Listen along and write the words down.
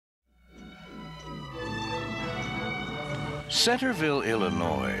Centerville,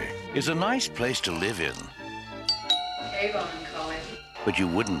 Illinois is a nice place to live in. Avon, Colin. But you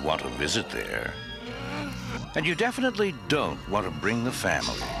wouldn't want to visit there. And you definitely don't want to bring the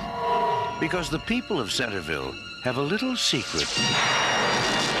family. Because the people of Centerville have a little secret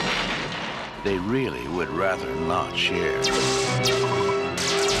they really would rather not share.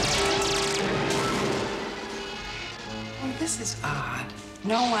 Well, this is odd.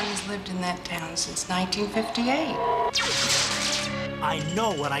 No one has lived in that town since 1958. I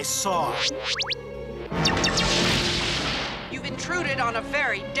know what I saw. You've intruded on a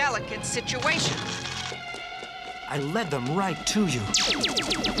very delicate situation. I led them right to you.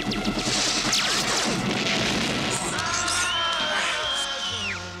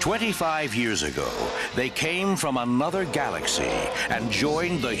 25 years ago, they came from another galaxy and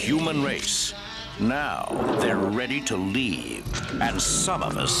joined the human race. Now, they're ready to leave, and some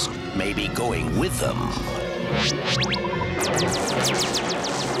of us may be going with them.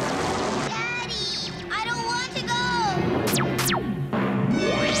 Daddy, I don't want to go.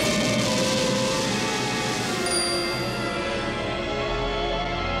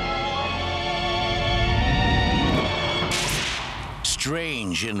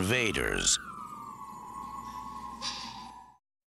 Strange Invaders.